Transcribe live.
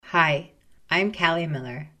Hi, I'm Callie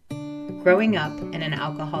Miller. Growing up in an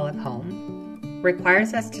alcoholic home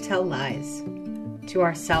requires us to tell lies to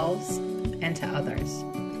ourselves and to others.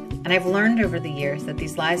 And I've learned over the years that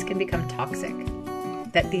these lies can become toxic,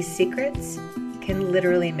 that these secrets can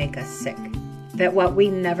literally make us sick, that what we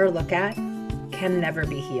never look at can never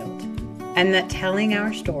be healed, and that telling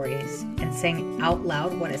our stories and saying out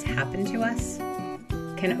loud what has happened to us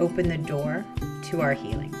can open the door to our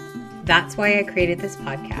healing. That's why I created this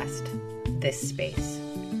podcast, this space,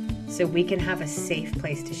 so we can have a safe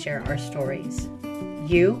place to share our stories.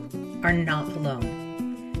 You are not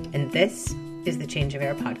alone, and this is the Change of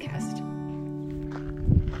Air podcast.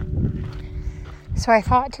 So I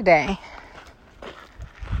thought today,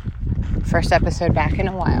 first episode back in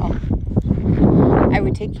a while, I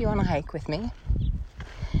would take you on a hike with me.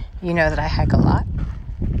 You know that I hike a lot.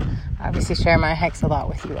 I obviously share my hikes a lot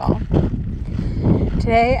with you all.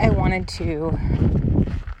 Today I wanted to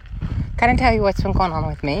kind of tell you what's been going on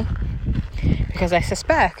with me, because I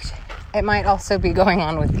suspect it might also be going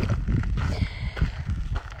on with you.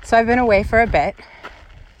 So I've been away for a bit,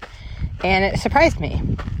 and it surprised me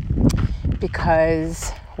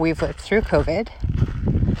because we've lived through COVID,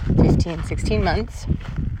 15, 16 months,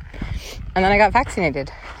 and then I got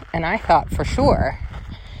vaccinated, and I thought for sure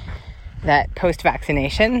that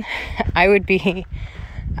post-vaccination I would be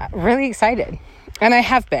really excited. And I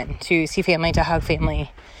have been to see family, to hug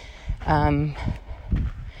family.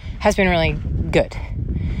 Has been really good.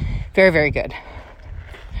 Very, very good.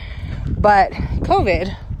 But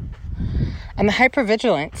COVID and the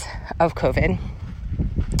hypervigilance of COVID,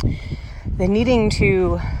 the needing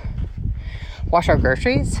to wash our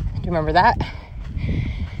groceries, do you remember that?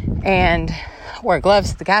 And wear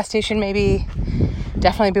gloves at the gas station maybe.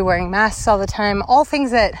 Definitely be wearing masks all the time. All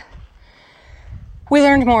things that we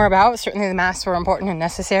learned more about. Certainly the masks were important and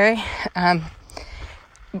necessary.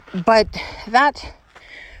 But that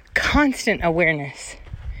constant awareness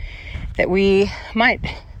that we might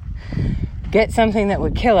get something that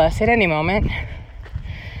would kill us at any moment,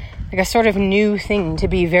 like a sort of new thing to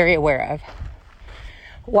be very aware of,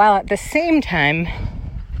 while at the same time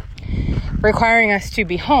requiring us to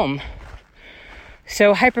be home.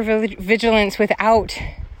 So hypervigilance without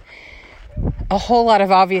a whole lot of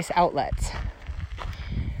obvious outlets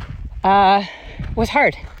was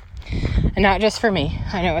hard. And not just for me.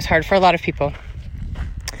 I know it was hard for a lot of people.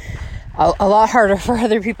 A lot harder for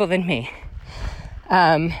other people than me.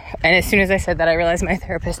 And as soon as I said that, I realized my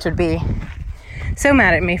therapist would be so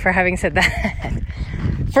mad at me for having said that,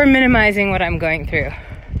 for minimizing what I'm going through.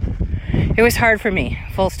 It was hard for me,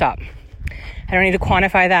 full stop. I don't need to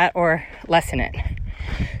quantify that or lessen it.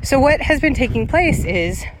 So what has been taking place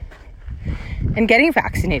is, in getting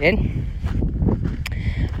vaccinated,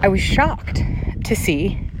 I was shocked to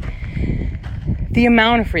see the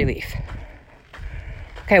amount of relief.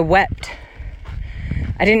 I wept.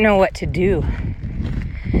 I didn't know what to do.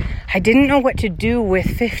 I didn't know what to do with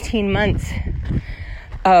 15 months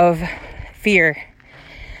of fear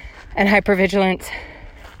and hypervigilance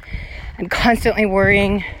and constantly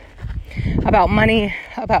worrying about money,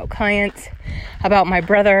 about clients, about my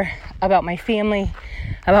brother, about my family,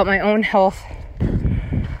 about my own health,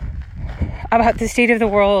 about the state of the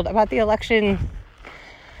world, about the election,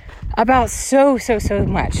 about so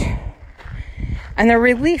much. And the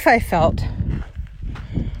relief I felt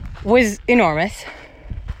was enormous,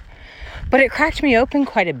 but it cracked me open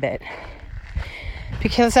quite a bit,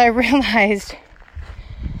 because I realized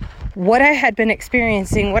what I had been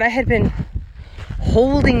experiencing, what I had been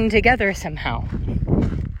holding together somehow,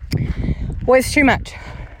 was too much.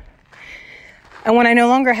 And when I no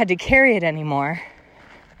longer had to carry it anymore,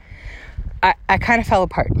 I kind of fell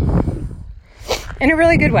apart in a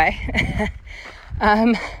really good way.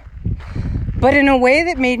 But in a way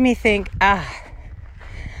that made me think,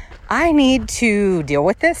 I need to deal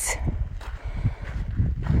with this,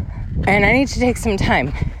 and I need to take some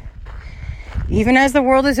time. Even as the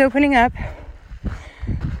world is opening up,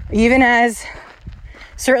 even as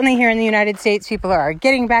certainly here in the United States, people are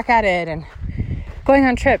getting back at it and going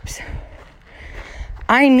on trips,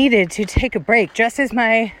 I needed to take a break, just as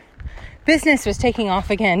my business was taking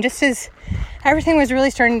off again, just as everything was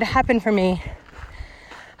really starting to happen for me.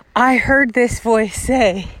 I heard this voice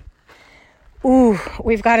say, "Ooh,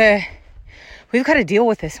 we've got to deal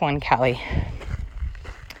with this one, Callie."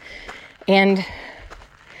 And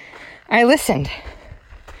I listened.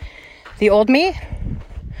 The old me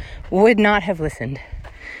would not have listened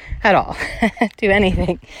at all to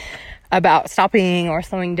anything about stopping or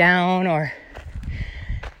slowing down or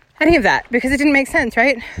any of that, because it didn't make sense,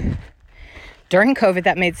 right? During COVID,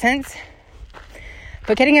 that made sense.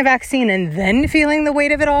 But getting a vaccine and then feeling the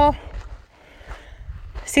weight of it all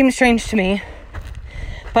seemed strange to me.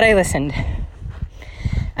 But I listened.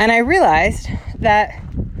 And I realized that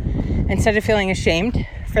instead of feeling ashamed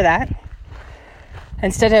for that,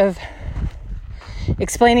 instead of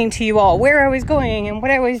explaining to you all where I was going and what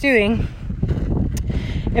I was doing,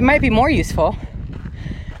 it might be more useful,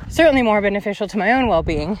 certainly more beneficial to my own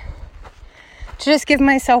well-being, to just give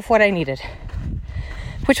myself what I needed,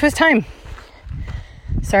 which was time.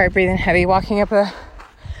 Sorry, breathing heavy, walking up a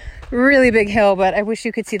really big hill, but I wish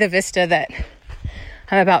you could see the vista that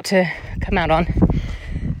I'm about to come out on.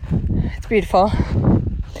 It's beautiful.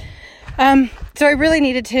 So I really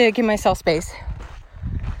needed to give myself space.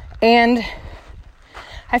 And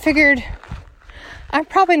I figured I'm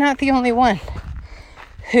probably not the only one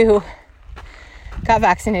who got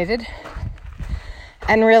vaccinated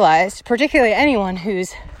and realized, particularly anyone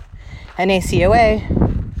who's an ACOA,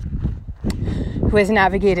 who has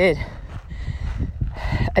navigated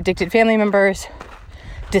addicted family members,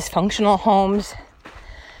 dysfunctional homes,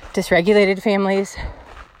 dysregulated families,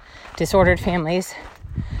 disordered families,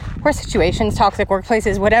 or situations, toxic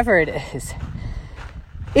workplaces, whatever it is.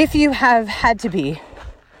 If you have had to be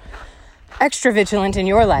extra vigilant in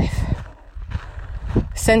your life,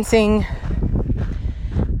 sensing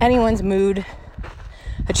anyone's mood,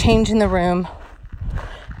 a change in the room,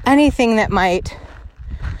 anything that might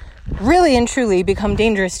really and truly become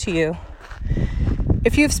dangerous to you,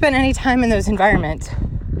 if you've spent any time in those environments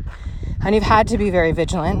and you've had to be very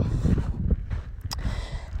vigilant,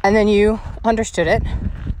 and then you understood it,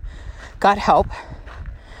 got help,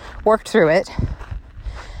 worked through it,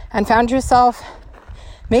 and found yourself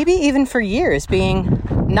maybe even for years being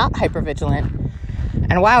not hypervigilant,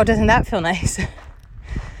 and wow, doesn't that feel nice?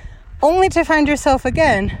 Only to find yourself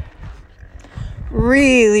again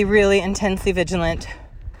really, really intensely vigilant.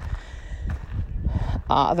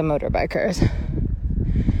 The motorbikers.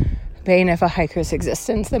 Bane of a hiker's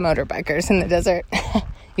existence, the motorbikers in the desert.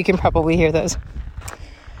 You can probably hear those.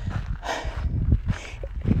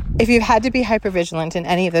 If you've had to be hypervigilant in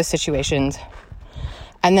any of those situations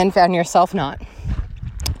and then found yourself not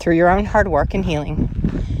through your own hard work and healing,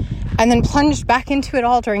 and then plunged back into it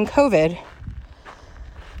all during COVID,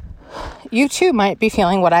 you too might be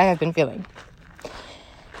feeling what I have been feeling.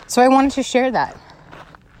 So I wanted to share that.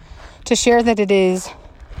 To share that it is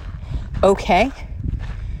okay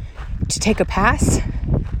to take a pass,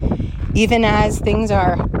 even as things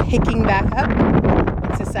are picking back up,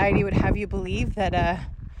 and society would have you believe that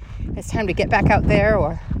it's time to get back out there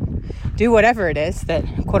or do whatever it is that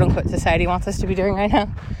quote-unquote society wants us to be doing right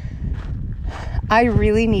now. I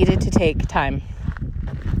really needed to take time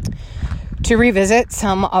to revisit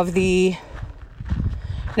some of the,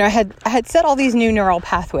 I had set all these new neural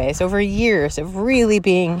pathways over years of really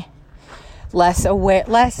being less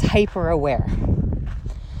hyper aware.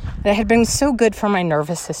 It had been so good for my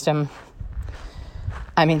nervous system.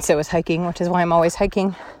 I mean, so was hiking, which is why I'm always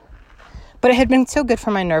hiking. But it had been so good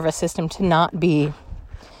for my nervous system to not be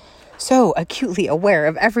so acutely aware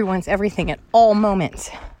of everyone's everything at all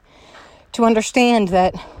moments. To understand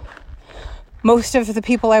that most of the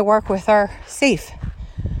people I work with are safe.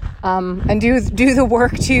 And do the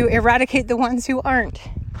work to eradicate the ones who aren't.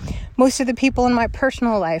 Most of the people in my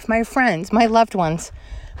personal life, my friends, my loved ones,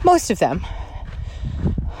 most of them.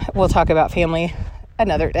 We'll talk about family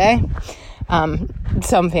another day.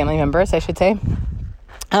 Some family members, I should say.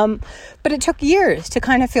 But it took years to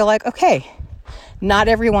kind of feel like, okay, not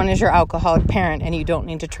everyone is your alcoholic parent and you don't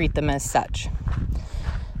need to treat them as such.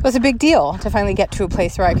 It was a big deal to finally get to a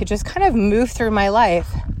place where I could just kind of move through my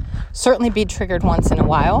life, certainly be triggered once in a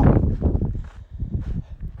while,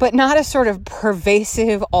 but not a sort of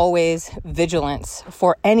pervasive, always vigilance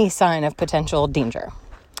for any sign of potential danger.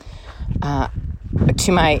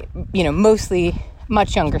 To my, mostly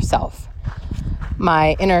much younger self,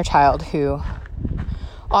 my inner child who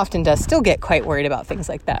often does still get quite worried about things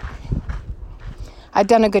like that. I'd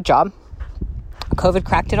done a good job. COVID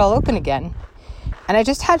cracked it all open again. And I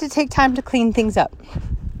just had to take time to clean things up.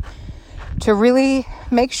 To really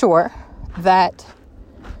make sure that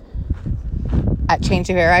at Change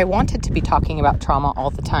of Air, I wanted to be talking about trauma all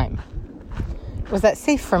the time. Was that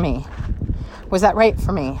safe for me? Was that right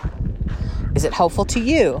for me? Is it helpful to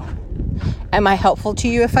you? Am I helpful to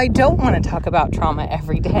you if I don't want to talk about trauma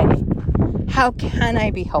every day? How can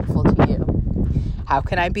I be helpful to you? How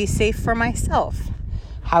can I be safe for myself?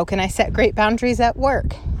 How can I set great boundaries at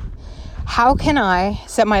work? How can I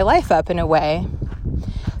set my life up in a way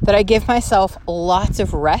that I give myself lots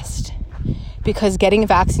of rest? Because getting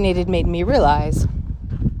vaccinated made me realize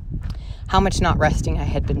how much not resting I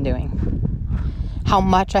had been doing, how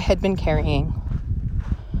much I had been carrying,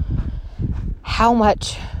 how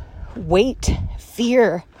much weight,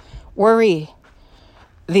 fear, worry,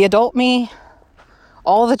 the adult me,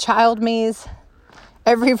 all the child me's,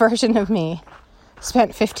 every version of me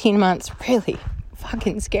spent 15 months really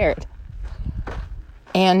fucking scared.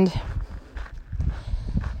 And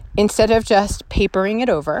instead of just papering it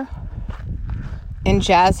over and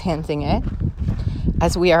jazz handing it,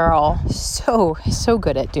 as we are all so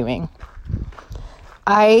good at doing,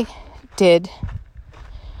 I did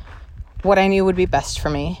what I knew would be best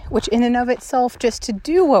for me, which in and of itself, just to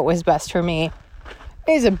do what was best for me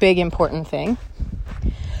is a big important thing.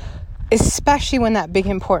 Especially when that big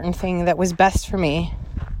important thing that was best for me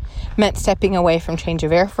meant stepping away from Change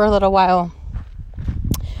of Air for a little while,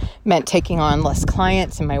 meant taking on less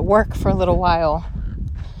clients in my work for a little while,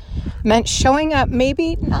 meant showing up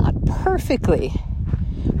maybe not perfectly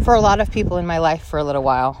for a lot of people in my life for a little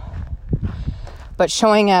while, but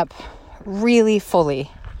showing up really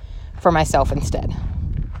fully for myself instead.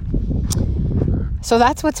 So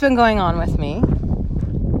that's what's been going on with me.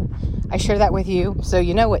 I share that with you so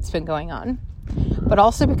you know what's been going on, but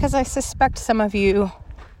also because I suspect some of you,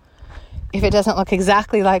 if it doesn't look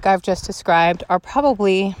exactly like I've just described, are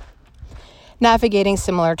probably navigating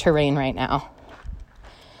similar terrain right now.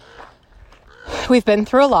 We've been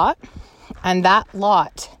through a lot, and that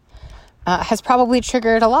lot has probably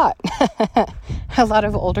triggered a lot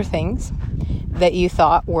of older things that you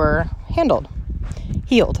thought were handled,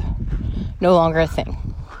 healed, no longer a thing.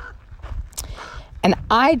 And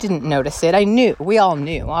I didn't notice it. We all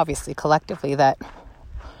knew, obviously, collectively, that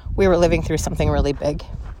we were living through something really big.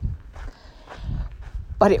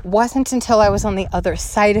 But it wasn't until I was on the other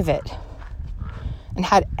side of it and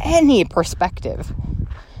had any perspective.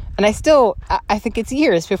 And I think it's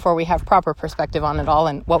years before we have proper perspective on it all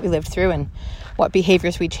and what we lived through and what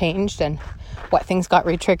behaviors we changed and what things got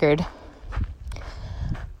re-triggered.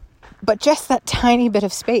 But just that tiny bit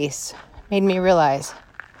of space made me realize,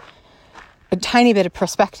 a tiny bit of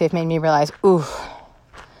perspective made me realize, ooh,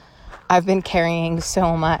 I've been carrying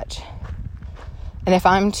so much. And if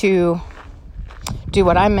I'm to do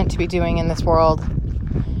what I'm meant to be doing in this world,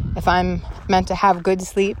 if I'm meant to have good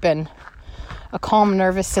sleep and a calm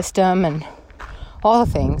nervous system and all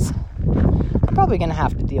the things, I'm probably going to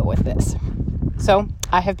have to deal with this. So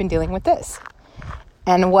I have been dealing with this.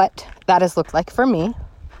 And what that has looked like for me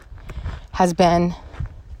has been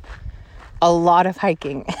a lot of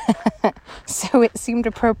hiking. So it seemed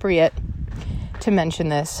appropriate to mention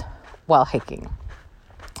this while hiking,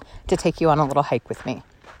 to take you on a little hike with me.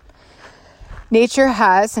 Nature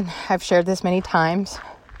has, and I've shared this many times,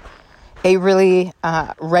 a really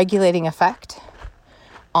regulating effect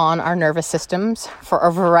on our nervous systems for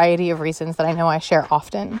a variety of reasons that I know I share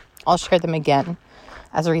often. I'll share them again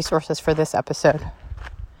as resources for this episode.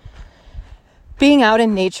 Being out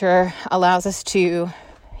in nature allows us to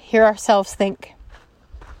hear ourselves think,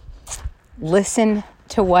 listen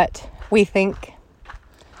to what we think,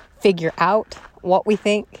 figure out what we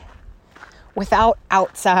think without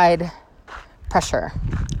outside pressure,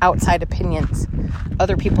 outside opinions,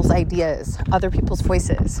 other people's ideas, other people's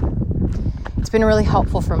voices. It's been really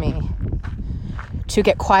helpful for me to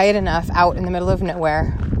get quiet enough out in the middle of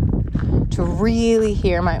nowhere to really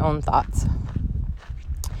hear my own thoughts.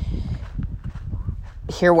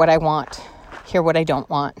 Hear what I want, hear what I don't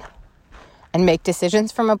want, and make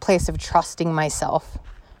decisions from a place of trusting myself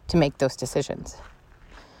to make those decisions.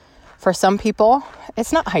 For some people,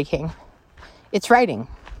 it's not hiking, it's writing.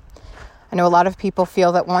 I know a lot of people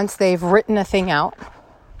feel that once they've written a thing out,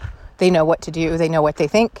 they know what to do, they know what they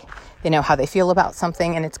think, they know how they feel about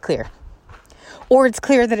something, and it's clear. Or it's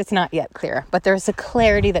clear that it's not yet clear, but there's a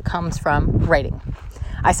clarity that comes from writing.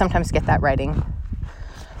 I sometimes get that writing.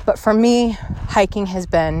 But for me, hiking has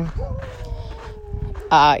been,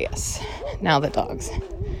 yes, now the dogs.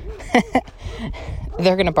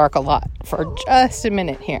 They're going to bark a lot for just a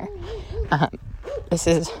minute here. This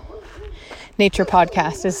is Nature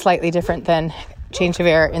Podcast is slightly different than Change of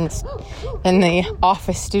Air in the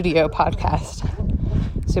office studio podcast.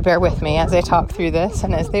 So bear with me as I talk through this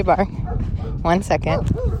and as they bark. 1 second.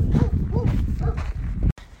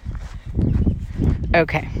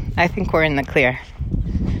 Okay, I think we're in the clear.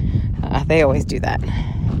 They always do that.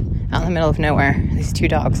 Out in the middle of nowhere, these two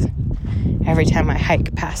dogs. Every time I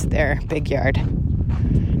hike past their big yard.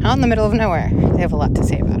 Out in the middle of nowhere. They have a lot to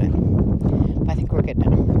say about it. But I think we're good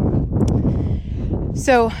now.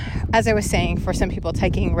 So, as I was saying, for some people, it's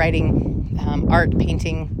hiking, writing, art,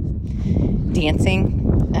 painting,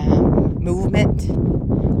 dancing, movement,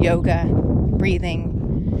 yoga,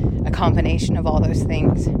 breathing, a combination of all those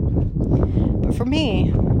things. But for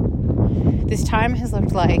me, this time has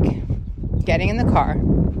looked like getting in the car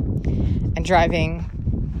and driving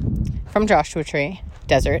from Joshua Tree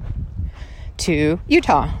Desert to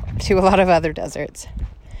Utah, to a lot of other deserts,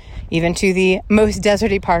 even to the most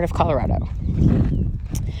deserty part of Colorado.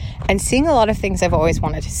 And seeing a lot of things I've always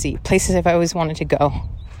wanted to see, places I've always wanted to go,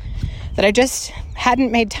 that I just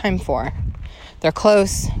hadn't made time for. They're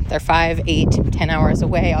close, they're 5, 8, 10 hours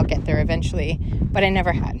away, I'll get there eventually, but I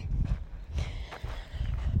never had.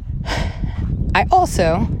 I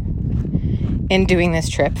also, in doing this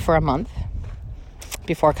trip for a month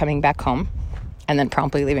before coming back home and then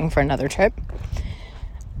promptly leaving for another trip,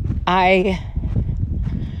 I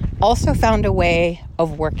also found a way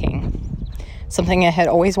of working. Something I had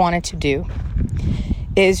always wanted to do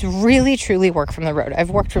is really truly work from the road. I've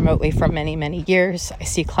worked remotely for many, many years. I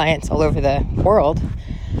see clients all over the world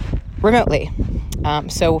remotely.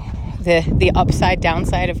 So the upside,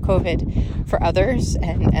 downside of COVID for others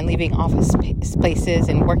and leaving office places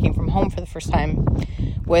and working from home for the first time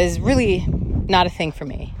was really not a thing for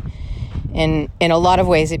me. In a lot of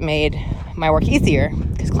ways, it made my work easier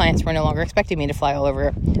because clients were no longer expecting me to fly all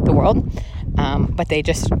over the world, but they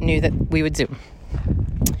just knew that we would Zoom.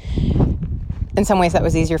 In some ways, that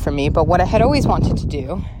was easier for me, but what I had always wanted to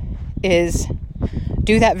do is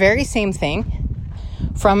do that very same thing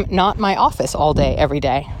from not my office all day, every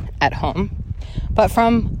day at home, but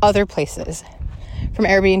from other places, from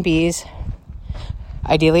Airbnbs,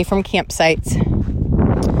 ideally from campsites,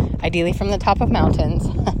 ideally from the top of mountains,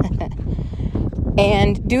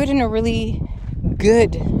 and do it in a really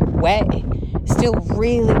good way. Still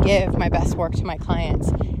really give my best work to my clients.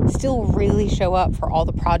 Still really show up for all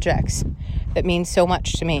the projects that mean so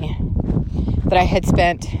much to me, that I had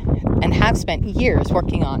spent and have spent years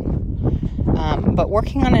working on. But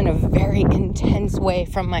working on in a very intense way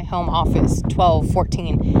from my home office, 12,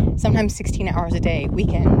 14, sometimes 16 hours a day,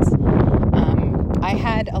 weekends. I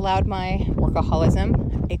had allowed my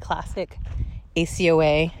workaholism, a classic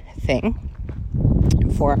ACOA thing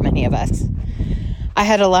for many of us. I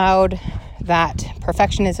had allowed that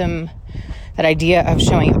perfectionism, that idea of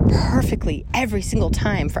showing up perfectly every single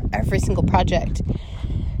time for every single project,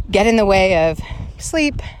 get in the way of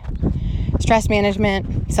sleep, stress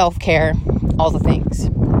management, self-care, all the things.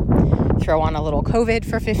 Throw on a little COVID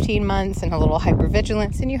for 15 months and a little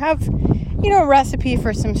hypervigilance, and you have, a recipe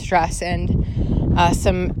for some stress and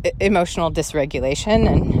some emotional dysregulation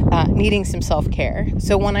and needing some self-care.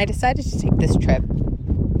 So when I decided to take this trip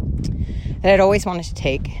that I'd always wanted to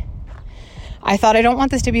take, I thought, I don't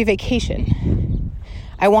want this to be a vacation.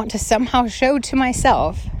 I want to somehow show to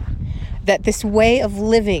myself that this way of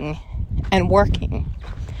living and working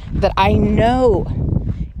that I know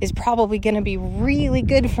is probably going to be really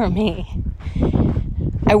good for me,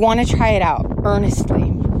 I want to try it out earnestly.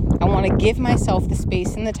 I want to give myself the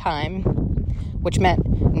space and the time, which meant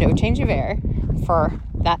no change of air for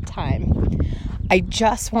that time. I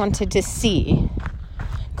just wanted to see,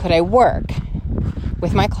 could I work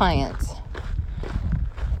with my clients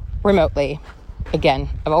remotely? Again,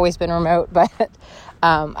 I've always been remote, but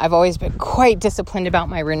I've always been quite disciplined about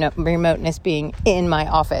my remoteness being in my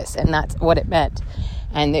office, and that's what it meant.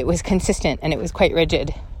 And it was consistent, and it was quite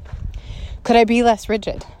rigid. Could I be less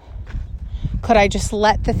rigid? Could I just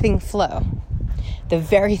let the thing flow? The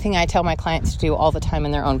very thing I tell my clients to do all the time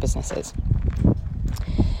in their own businesses.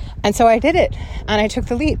 And so I did it, and I took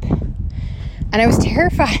the leap. And I was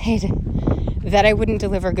terrified that I wouldn't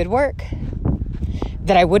deliver good work,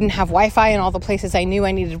 that I wouldn't have Wi-Fi in all the places I knew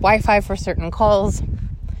I needed Wi-Fi for certain calls.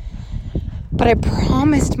 But I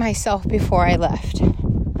promised myself before I left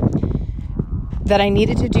that I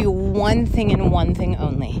needed to do one thing and one thing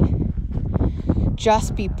only.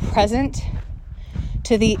 Just be present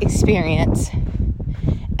to the experience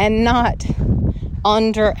and not,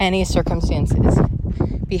 under any circumstances,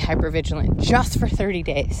 be hypervigilant just for 30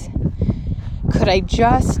 days. Could I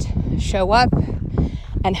just show up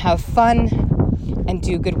and have fun and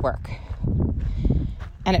do good work?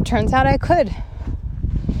 And it turns out I could.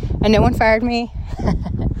 And no one fired me.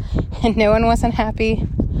 And no one wasn't happy.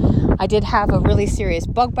 I did have a really serious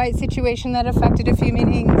bug bite situation that affected a few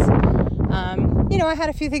meetings. I had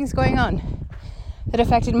a few things going on that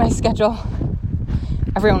affected my schedule.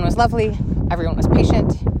 Everyone was lovely. Everyone was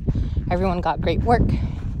patient. Everyone got great work.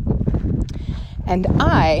 And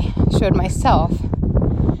I showed myself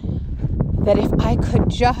that if I could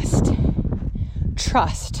just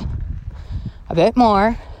trust a bit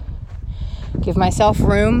more, give myself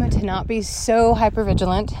room to not be so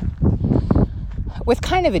hypervigilant, with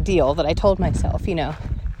kind of a deal that I told myself, you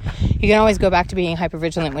can always go back to being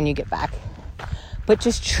hypervigilant when you get back, but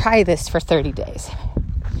just try this for 30 days.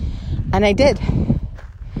 And I did.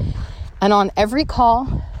 And on every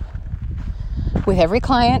call, with every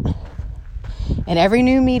client, In every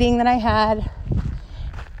new meeting that I had,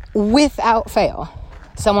 without fail,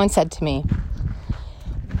 someone said to me,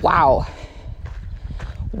 "Wow,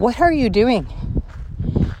 what are you doing?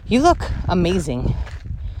 You look amazing.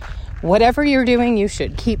 Whatever you're doing, you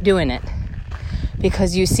should keep doing it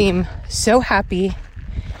because you seem so happy,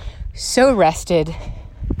 so rested.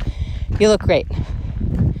 You look great."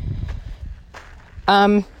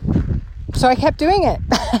 So I kept doing it.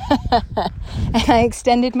 And I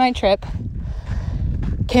extended my trip,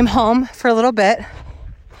 came home for a little bit.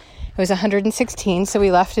 It was 116, so we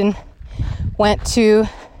left and went to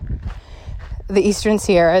the Eastern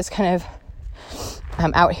Sierras, kind of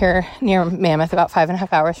out here near Mammoth, about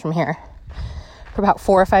 5.5 hours from here, for about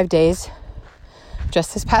 4 or 5 days,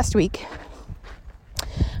 just this past week.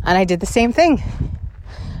 And I did the same thing.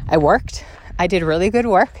 I worked. I did really good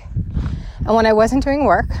work. And when I wasn't doing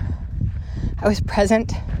work, I was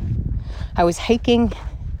present. I was hiking.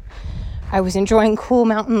 I was enjoying cool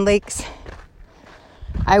mountain lakes.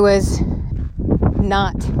 I was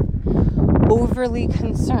not overly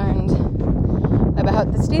concerned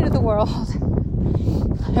about the state of the world,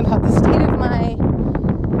 about the state of my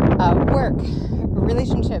work,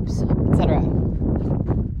 relationships, etc.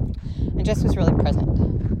 I just was really present.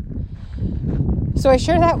 So I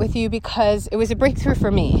share that with you because it was a breakthrough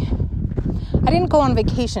for me. I didn't go on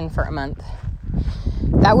vacation for a month.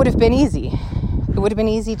 That would have been easy. It would have been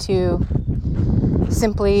easy to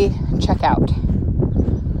simply check out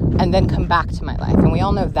and then come back to my life. And we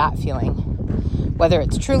all know that feeling. Whether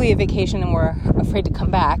it's truly a vacation and we're afraid to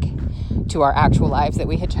come back to our actual lives that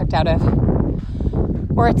we had checked out of,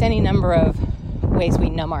 or it's any number of ways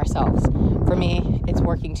we numb ourselves. For me, it's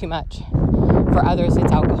working too much. For others,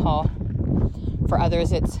 it's alcohol. For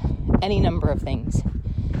others, it's any number of things.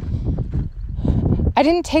 I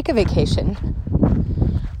didn't take a vacation.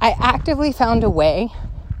 I actively found a way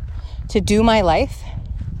to do my life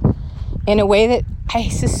in a way that I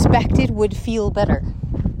suspected would feel better.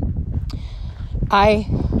 I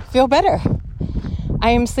feel better. I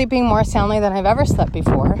am sleeping more soundly than I've ever slept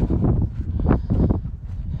before.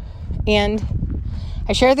 And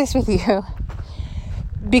I share this with you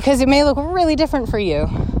because it may look really different for you.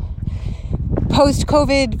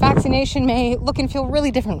 Post-COVID vaccination may look and feel really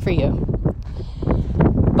different for you.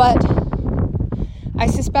 But I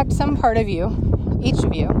suspect some part of you, each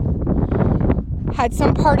of you, had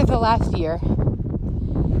some part of the last year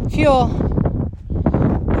feel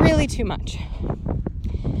really too much.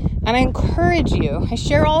 And I encourage you, I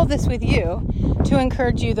share all of this with you to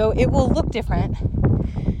encourage you, though it will look different.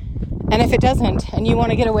 And if it doesn't, and you want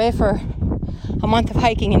to get away for a month of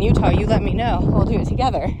hiking in Utah, you let me know. We'll do it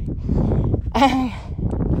together.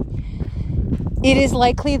 It is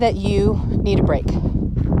likely that you need a break.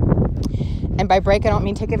 And by break, I don't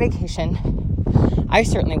mean take a vacation. I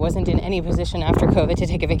certainly wasn't in any position after COVID to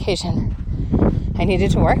take a vacation. I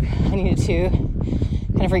needed to work. I needed to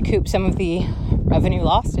kind of recoup some of the revenue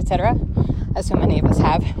lost, etc., as so many of us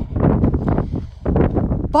have.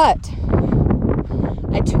 But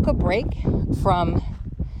I took a break from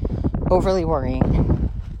overly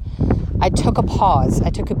worrying. I took a pause.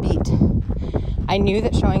 I took a beat. I knew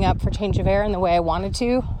that showing up for change of air in the way I wanted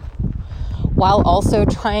to, while also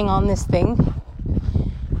trying on this thing,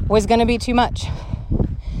 was going to be too much.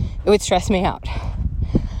 It would stress me out.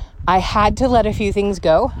 I had to let a few things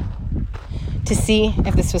go to see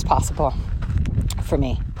if this was possible for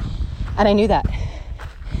me. And I knew that.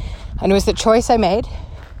 And it was the choice I made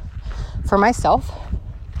for myself.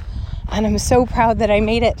 And I'm so proud that I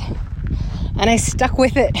made it. And I stuck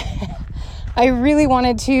with it. I really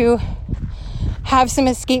wanted to have some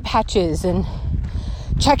escape hatches and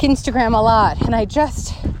check Instagram a lot. And I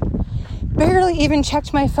just barely even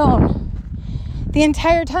checked my phone the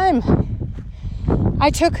entire time. I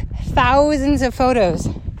took thousands of photos.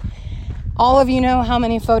 All of you know how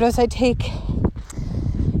many photos I take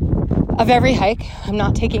of every hike. I'm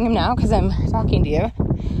not taking them now because I'm talking to you.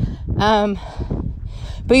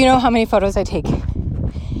 But you know how many photos I take.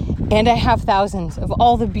 And I have thousands of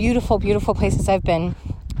all the beautiful, beautiful places I've been.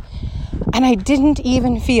 And I didn't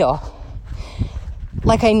even feel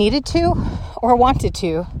like I needed to or wanted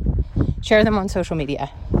to share them on social media,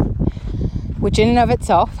 which in and of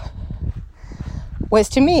itself was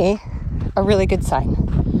to me a really good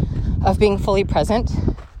sign of being fully present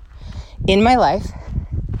in my life,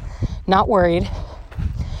 not worried,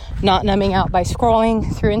 not numbing out by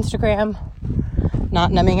scrolling through Instagram,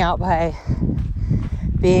 not numbing out by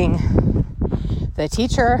being the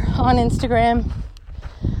teacher on Instagram,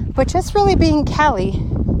 but just really being Callie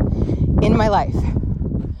in my life.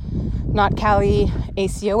 Not Callie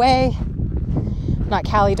ACOA, not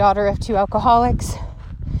Callie daughter of 2 alcoholics,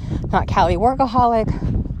 not Callie workaholic,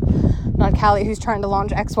 not Callie who's trying to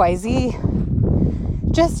launch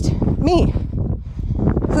XYZ, just me.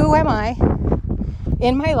 Who am I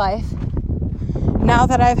in my life now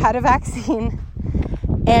that I've had a vaccine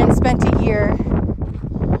and spent a year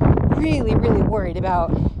really, really worried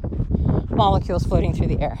about molecules floating through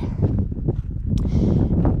the air?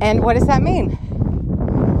 And what does that mean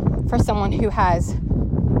for someone who has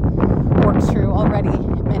worked through already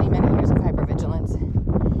many, many years of hypervigilance?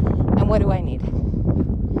 And what do I need?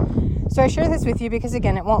 So I share this with you because,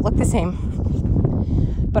 again, it won't look the same,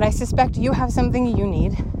 but I suspect you have something you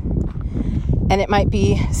need, and it might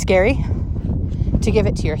be scary to give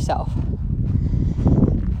it to yourself.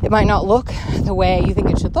 It might not look the way you think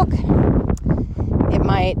it should look. It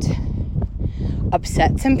might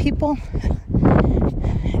upset some people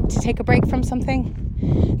to take a break from something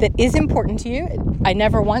that is important to you. I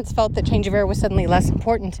never once felt that change of air was suddenly less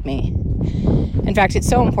important to me. In fact, it's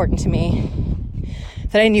so important to me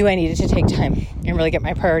that I knew I needed to take time and really get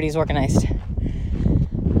my priorities organized.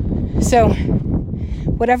 So,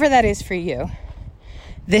 whatever that is for you,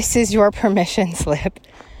 this is your permission slip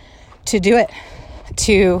to do it,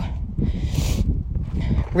 to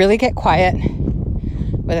really get quiet,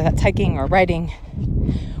 whether that's hiking or writing,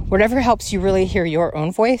 whatever helps you really hear your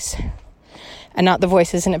own voice and not the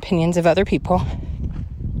voices and opinions of other people,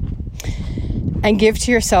 and give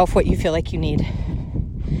to yourself what you feel like you need.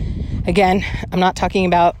 Again, I'm not talking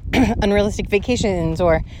about unrealistic vacations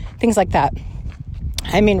or things like that.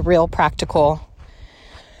 I mean real practical,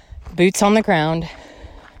 boots on the ground.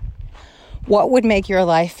 What would make your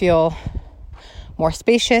life feel more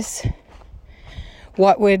spacious?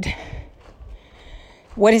 What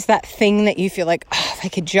is that thing that you feel like, oh, if I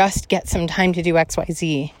could just get some time to do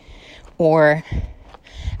XYZ, or,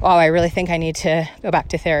 oh, I really think I need to go back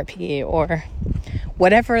to therapy, or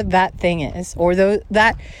whatever that thing is, or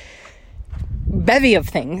that bevy of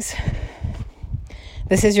things.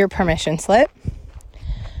 This is your permission slip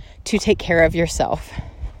to take care of yourself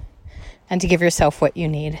and to give yourself what you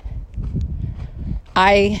need.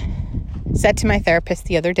 I said to my therapist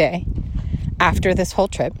the other day, after this whole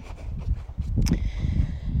trip,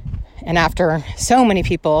 and after so many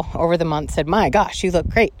people over the month said, my gosh, you look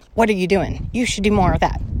great. What are you doing? You should do more of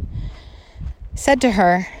that. Said to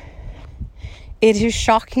her, it is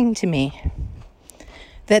shocking to me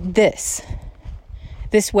that this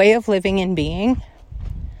way of living and being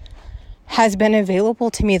has been available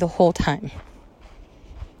to me the whole time.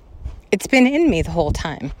 It's been in me the whole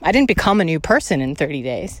time. I didn't become a new person in 30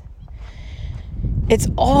 days. It's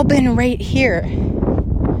all been right here.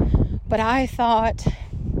 But I thought,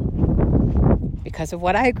 because of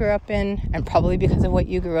what I grew up in, and probably because of what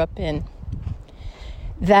you grew up in,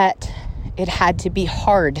 that it had to be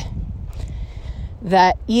hard.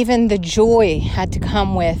 That even the joy had to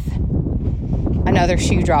come with another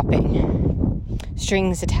shoe dropping,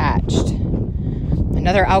 strings attached,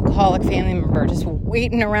 another alcoholic family member just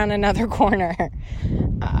waiting around another corner.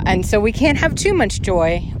 And so we can't have too much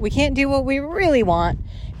joy. We can't do what we really want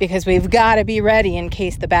because we've got to be ready in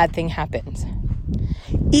case the bad thing happens.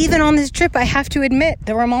 Even on this trip, I have to admit,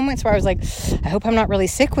 there were moments where I was like, I hope I'm not really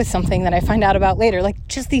sick with something that I find out about later. Like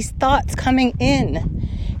just these thoughts coming in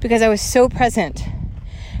because I was so present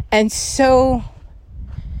and so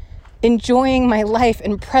enjoying my life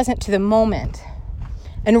and present to the moment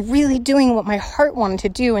and really doing what my heart wanted to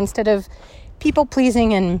do instead of people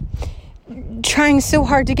pleasing and trying so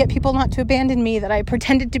hard to get people not to abandon me that I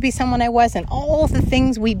pretended to be someone I wasn't. All the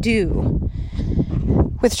things we do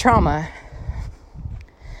with trauma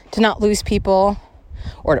to not lose people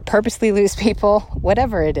or to purposely lose people,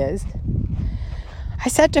 whatever it is. I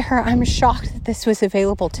said to her, I'm shocked that this was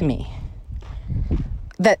available to me,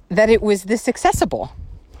 that it was this accessible.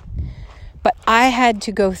 But I had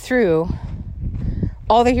to go through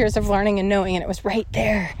all the years of learning and knowing, and it was right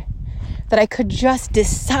there that I could just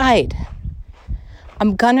decide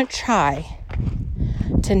I'm gonna try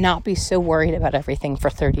to not be so worried about everything for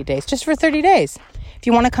 30 days, just for 30 days. If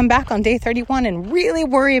you want to come back on day 31 and really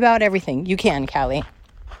worry about everything, you can, Callie.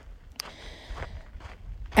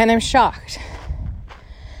 And I'm shocked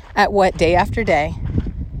at what day after day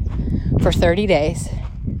for 30 days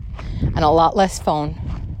and a lot less phone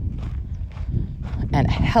and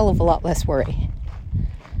a hell of a lot less worry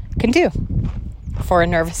can do for a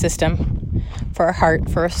nervous system, for a heart,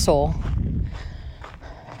 for a soul,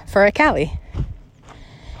 for a Callie.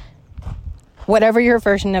 Whatever your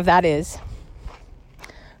version of that is,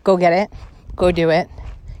 go get it. Go do it.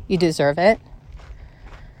 You deserve it.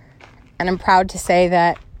 And I'm proud to say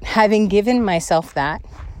that having given myself that,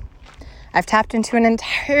 I've tapped into an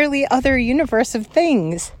entirely other universe of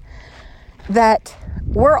things that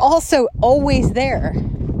were also always there.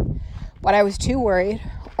 But I was too worried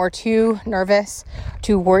or too nervous,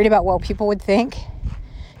 too worried about what people would think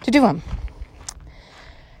to do them.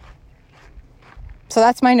 So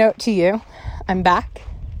that's my note to you. I'm back.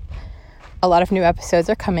 A lot of new episodes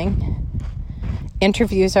are coming.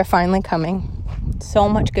 Interviews are finally coming. So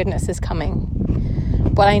much goodness is coming.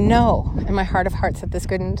 But I know in my heart of hearts that this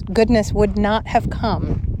goodness would not have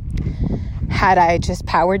come had I just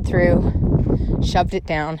powered through, shoved it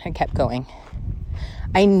down, and kept going.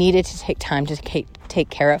 I needed to take time to take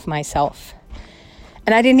care of myself.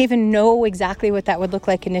 And I didn't even know exactly what that would look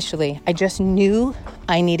like initially. I just knew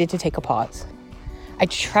I needed to take a pause. I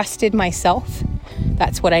trusted myself.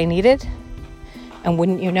 That's what I needed. And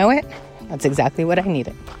wouldn't you know it? That's exactly what I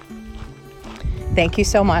needed. Thank you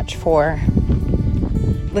so much for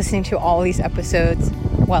listening to all these episodes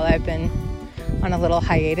while I've been on a little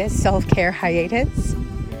hiatus, self-care hiatus.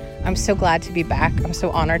 I'm so glad to be back. I'm so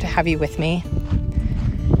honored to have you with me.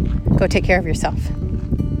 Go take care of yourself.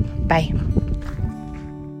 Bye.